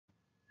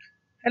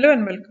Hello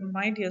and welcome,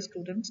 my dear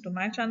students, to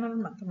my channel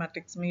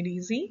Mathematics Made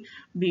Easy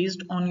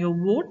based on your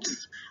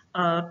votes.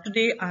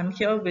 Today I'm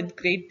here with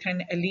Grade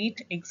 10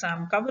 Elite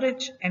exam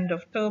coverage, end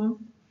of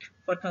term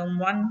for term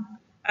 1.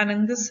 And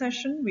in this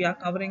session, we are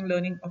covering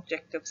learning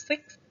objective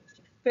 6,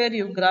 where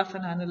you graph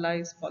and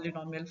analyze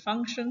polynomial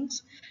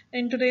functions.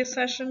 In today's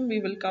session,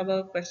 we will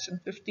cover question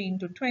 15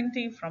 to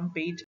 20 from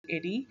page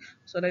 80.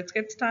 So let's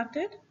get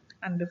started.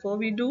 And before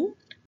we do,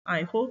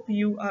 I hope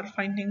you are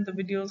finding the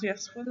videos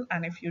useful,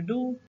 and if you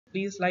do,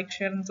 please like,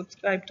 share and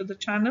subscribe to the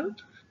channel.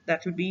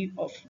 That will be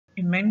of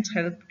immense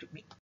help to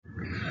me.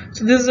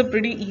 So this is a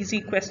pretty easy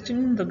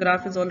question. The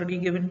graph is already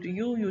given to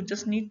you. You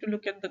just need to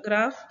look at the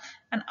graph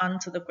and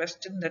answer the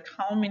question that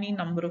how many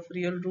number of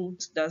real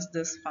roots does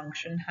this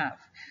function have?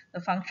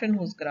 The function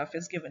whose graph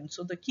is given.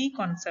 So the key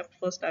concept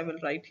first I will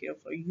write here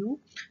for you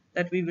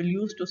that we will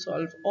use to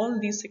solve all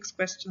these 6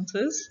 questions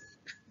is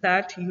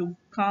that you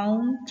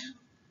count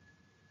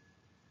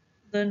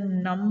the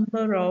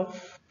number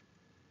of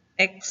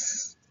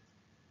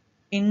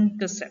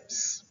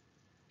x-intercepts.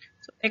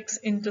 So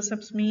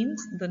x-intercepts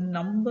means the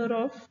number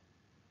of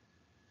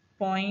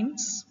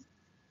points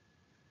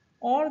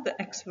or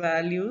the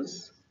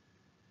x-values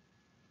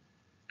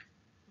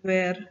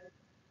where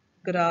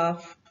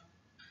graph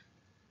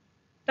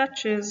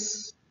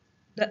touches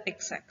the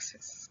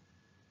x-axis.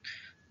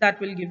 That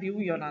will give you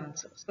your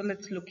answer. So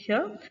let's look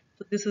here.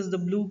 So this is the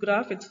blue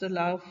graph. It's the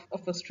graph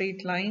of a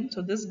straight line.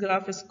 So this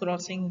graph is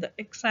crossing the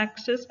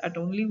x-axis at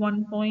only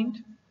one point,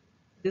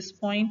 this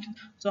point.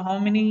 So how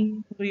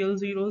many real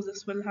zeros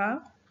this will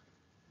have?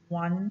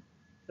 One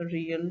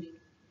real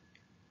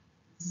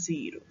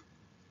zero.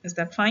 Is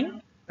that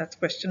fine? That's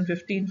question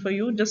 15 for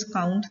you. Just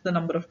count the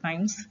number of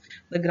times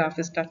the graph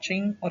is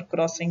touching or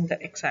crossing the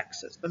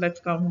x-axis. So let's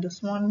count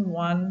this one.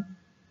 1,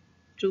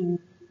 2,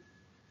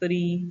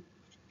 3,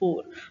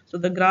 4. So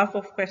the graph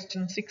of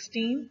question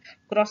 16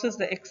 crosses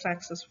the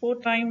x-axis 4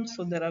 times.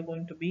 So there are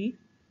going to be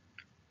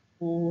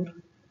 4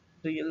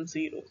 real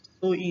zeros.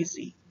 So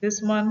easy.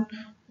 This one,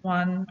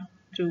 1,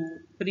 2,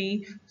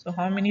 3. So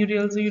how many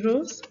real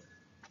zeros?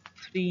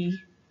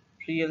 3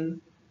 real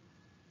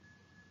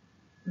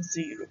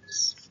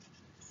zeros.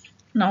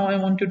 Now I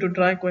want you to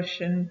try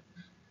question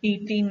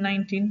 18,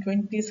 19,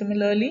 20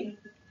 similarly.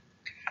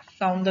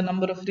 Count the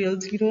number of real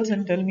zeros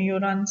and tell me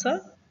your answer.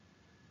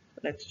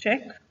 Let's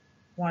check.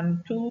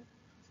 1, 2.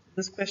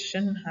 This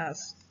question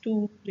has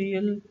 2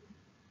 real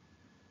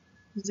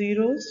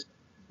zeros.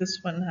 This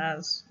one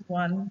has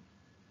 1,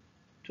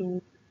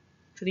 2,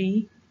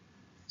 3.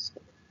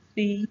 So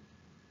 3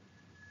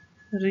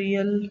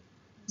 real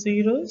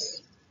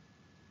zeros.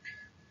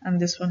 And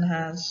this one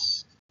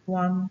has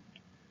 1,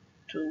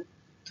 2,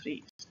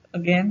 3.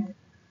 Again,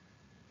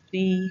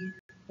 3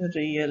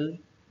 real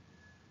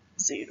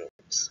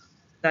zeros.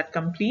 That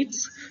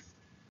completes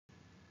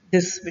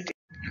this video.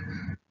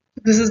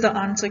 This is the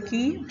answer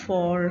key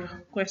for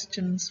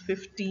questions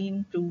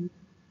 15 to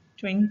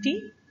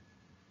 20.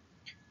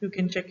 You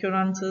can check your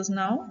answers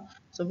now.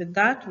 So with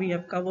that, we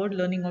have covered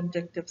learning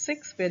objective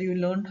 6, where you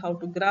learned how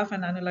to graph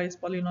and analyze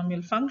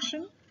polynomial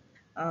function,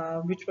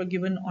 which were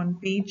given on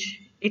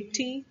page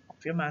 80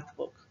 of your math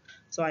book.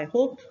 So I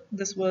hope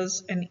this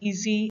was an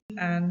easy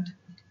and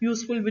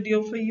useful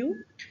video for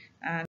you,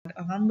 and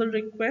a humble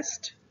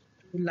request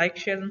to like,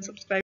 share and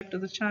subscribe to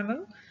the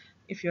channel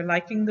if you're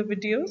liking the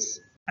videos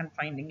and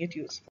finding it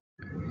useful.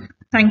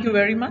 Thank you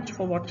very much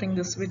for watching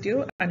this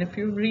video, and if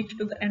you've reached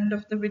to the end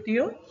of the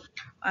video,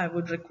 I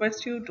would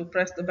request you to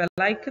press the bell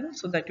icon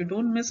so that you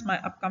don't miss my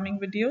upcoming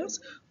videos.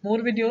 More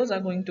videos are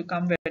going to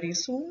come very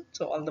soon,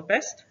 so all the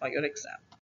best for your exam.